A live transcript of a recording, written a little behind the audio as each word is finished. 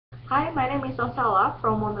Hi, my name is Osala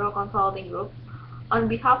from Monroe Consulting Group. On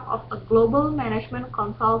behalf of a global management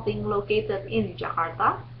consulting located in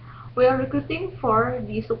Jakarta, we are recruiting for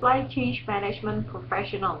the supply chain management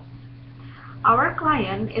professionals. Our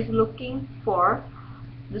client is looking for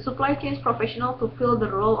the supply chain professional to fill the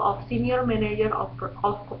role of senior manager of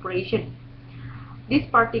operation. This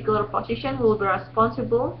particular position will be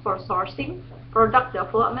responsible for sourcing, product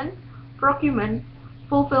development, procurement,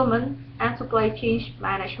 fulfillment, and supply chain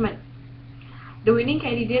management. The winning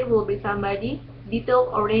candidate will be somebody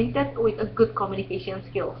detail-oriented with a good communication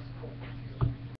skills.